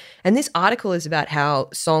 right? And this article is about how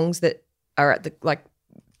songs that are at the like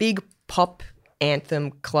big pop anthem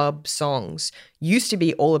club songs used to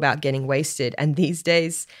be all about getting wasted, and these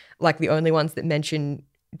days like the only ones that mention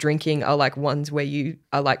drinking are like ones where you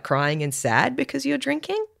are like crying and sad because you're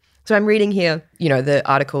drinking. So I'm reading here, the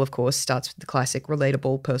article, of course, starts with the classic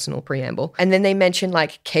relatable personal preamble. And then they mention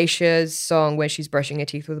like Keisha's song where she's brushing her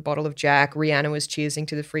teeth with a bottle of Jack. Rihanna was cheersing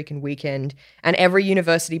to the freaking Weekend. And every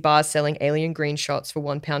university bar selling alien green shots for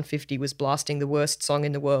 £1.50 was blasting the worst song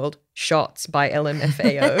in the world, Shots by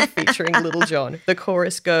LMFAO, featuring Little John. The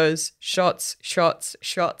chorus goes, shots, shots,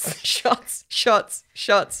 shots, shots, shots,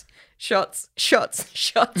 shots, shots, shots,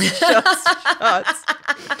 shots, shots, shots.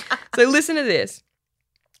 So listen to this.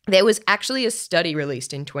 There was actually a study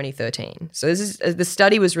released in 2013. So the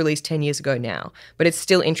study was released 10 years ago now, but it's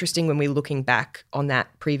still interesting when we're looking back on that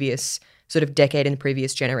previous sort of decade and the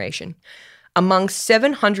previous generation. Among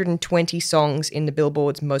 720 songs in the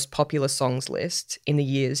Billboard's most popular songs list in the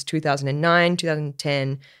years 2009,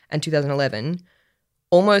 2010, and 2011,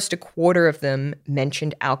 almost a quarter of them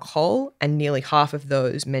mentioned alcohol, and nearly half of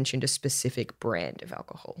those mentioned a specific brand of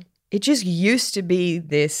alcohol. It just used to be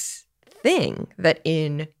this thing that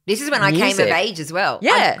in this is when I came of age as well.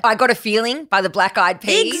 Yeah. I Got a Feeling by the Black Eyed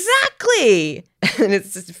Peas. Exactly.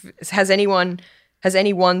 And has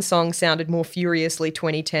any one song sounded more furiously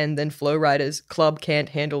 2010 than Flo Rida's Club Can't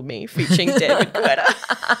Handle Me featuring David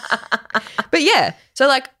Guetta? But yeah, so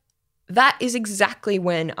like that is exactly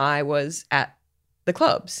when I was at the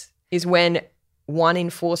clubs, is when 1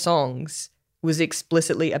 in 4 songs was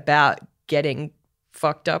explicitly about getting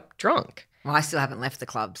fucked up drunk. Well, I still haven't left the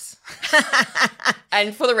clubs.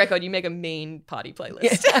 And for the record, you make a mean party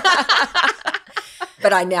playlist.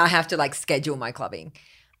 But I now have to like schedule my clubbing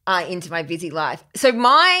into my busy life. So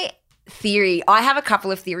my theory, I have a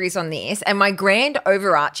couple of theories on this, and my grand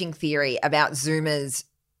overarching theory about Zoomers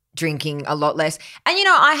drinking a lot less. And,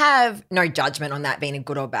 I have no judgment on that being a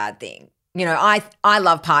good or bad thing. I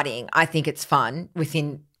love partying. I think it's fun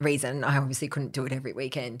within reason. I obviously couldn't do it every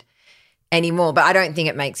weekend anymore, but I don't think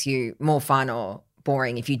it makes you more fun or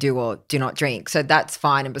boring if you do or do not drink. So that's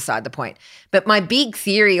fine and beside the point. But my big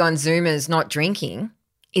theory on Zoomers not drinking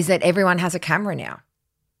is that everyone has a camera now.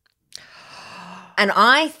 And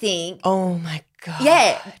I think... Oh, my God.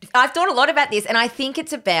 Yeah. I've thought a lot about this, and I think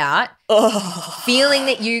it's about feeling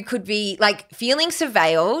that you could be, like, feeling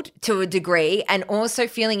surveilled to a degree, and also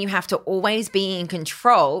feeling you have to always be in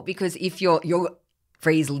control, because if you're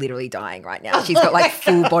Free's literally dying right now. She's got like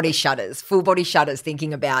full body shudders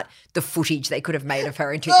thinking about the footage they could have made of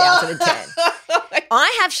her in 2010.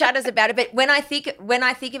 I have shudders about it, but when I think about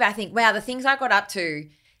it, I think, wow, the things I got up to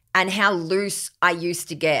and how loose I used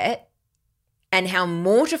to get and how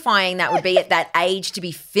mortifying that would be at that age to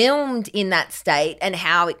be filmed in that state, and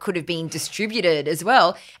how it could have been distributed as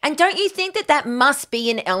well. And don't you think that must be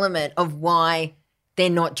an element of why they're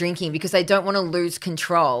not drinking, because they don't want to lose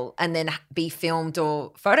control and then be filmed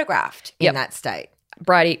or photographed in that state?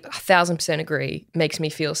 Bridie, 1,000% agree. Makes me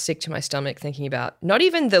feel sick to my stomach thinking about not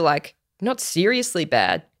even the not seriously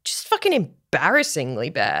bad, just fucking embarrassingly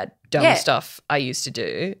bad dumb stuff I used to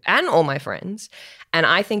do, and all my friends. And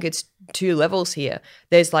I think it's 2 levels here.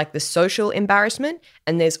 There's like the social embarrassment,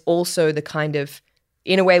 and there's also the kind of,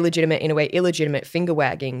 in a way legitimate, in a way illegitimate finger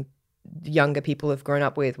wagging younger people have grown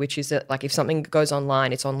up with, which is that like if something goes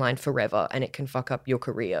online, it's online forever, and it can fuck up your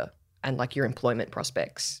career and like your employment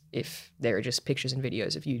prospects if there are just pictures and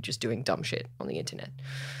videos of you just doing dumb shit on the internet.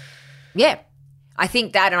 Yeah. I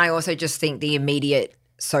think that, and I also just think the immediate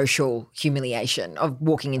social humiliation of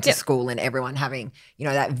walking into school and everyone having,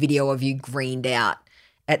 that video of you greened out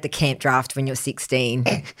at the camp draft when you're 16.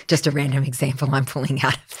 Just a random example I'm pulling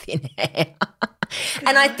out of thin air.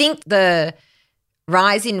 And I think the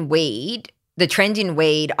rise in weed, the trend in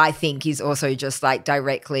weed, I think is also just like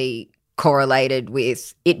directly correlated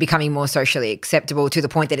with it becoming more socially acceptable, to the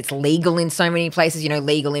point that it's legal in so many places,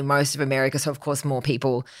 legal in most of America. So, of course, more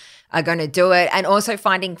people are going to do it, and also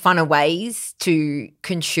finding funner ways to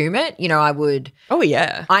consume it. Oh,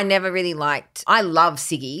 yeah. I never really I love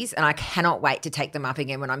ciggies, and I cannot wait to take them up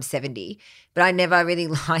again when I'm 70, but I never really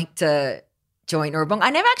liked a joint or a bong.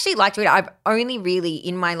 I never actually liked it. I've only really,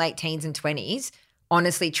 in my late teens and 20s,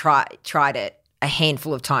 honestly tried it a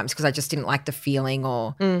handful of times because I just didn't like the feeling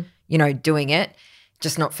or, doing it.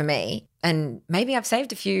 Just not for me. And maybe I've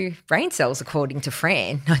saved a few brain cells, according to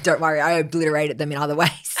Fran. Don't worry, I obliterated them in other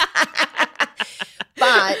ways.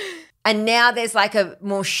 And now there's like a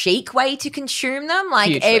more chic way to consume them.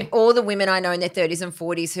 Like all the women I know in their 30s and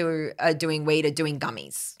 40s who are doing weed are doing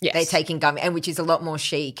gummies. Yes. They're taking gummies, and which is a lot more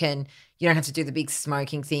chic, and you don't have to do the big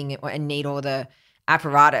smoking thing and need all the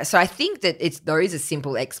apparatus. So I think that those are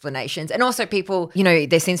simple explanations. And also people,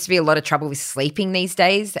 there seems to be a lot of trouble with sleeping these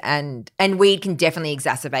days, and weed can definitely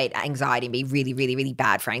exacerbate anxiety and be really, really, really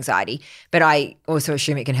bad for anxiety. But I also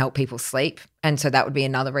assume it can help people sleep. And so that would be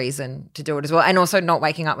another reason to do it as well. And also not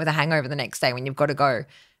waking up with a hangover the next day when you've got to go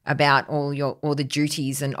about all the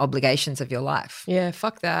duties and obligations of your life. Yeah,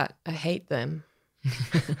 fuck that. I hate them.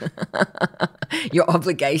 Your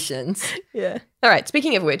obligations. Yeah. All right.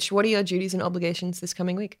 Speaking of which, what are your duties and obligations this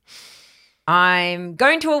coming week? I'm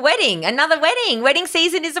going to a wedding, another wedding. Wedding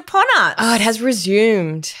season is upon us. Oh, it has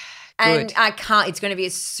resumed. And Good. it's going to be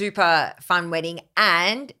a super fun wedding.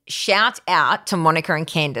 And shout out to Monica and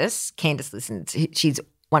Candace. Candace listens. She's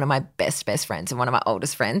one of my best friends and one of my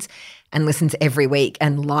oldest friends, and listens every week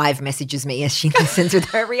and live messages me as she listens with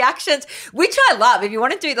her reactions, which I love. If you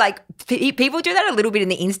want to do people do that a little bit in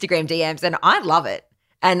the Instagram DMs, and I love it.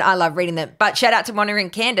 And I love reading them. But shout out to Monica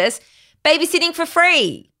and Candace, babysitting for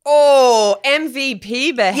free. Oh,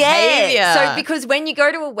 MVP behavior. Yeah. So because when you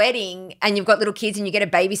go to a wedding and you've got little kids and you get a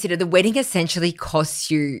babysitter, the wedding essentially costs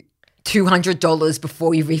you $200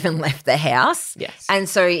 before you've even left the house. Yes. And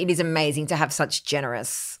so it is amazing to have such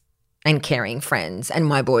generous and caring friends. And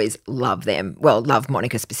my boys love them. Well, love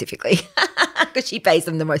Monica specifically because she pays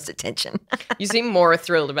them the most attention. You seem more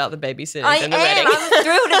thrilled about the babysitting than the wedding. I'm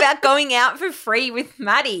thrilled about going out for free with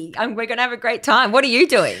Maddie. We're going to have a great time. What are you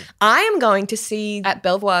doing? I am going to see at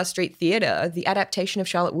Belvoir Street Theatre the adaptation of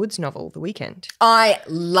Charlotte Wood's novel, The Weekend. I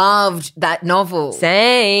loved that novel.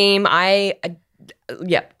 Same.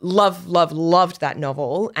 Loved that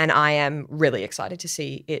novel, and I am really excited to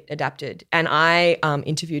see it adapted. And I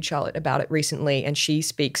interviewed Charlotte about it recently, and she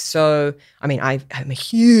speaks I'm a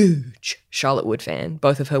huge Charlotte Wood fan,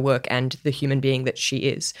 both of her work and the human being that she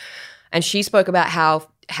is. And she spoke about how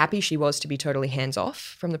happy she was to be totally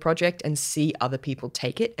hands-off from the project and see other people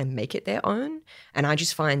take it and make it their own. And I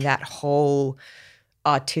just find that whole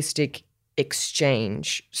artistic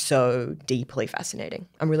exchange so deeply fascinating.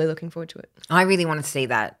 I'm really looking forward to it. I really want to see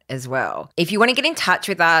that as well. If you want to get in touch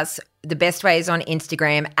with us, the best way is on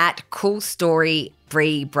Instagram at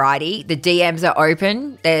CoolStoryBree. The DMs are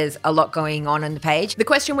open. There's a lot going on the page. The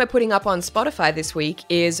question we're putting up on Spotify this week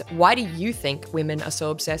is, why do you think women are so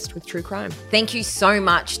obsessed with true crime? Thank you so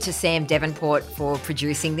much to Sam Davenport for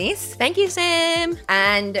producing this. Thank you, Sam.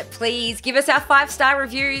 And please give us our 5-star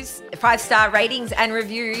reviews, 5-star ratings and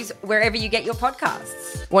reviews wherever you get your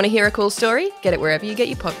podcasts. Want to hear a cool story? Get it wherever you get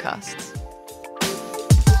your podcasts.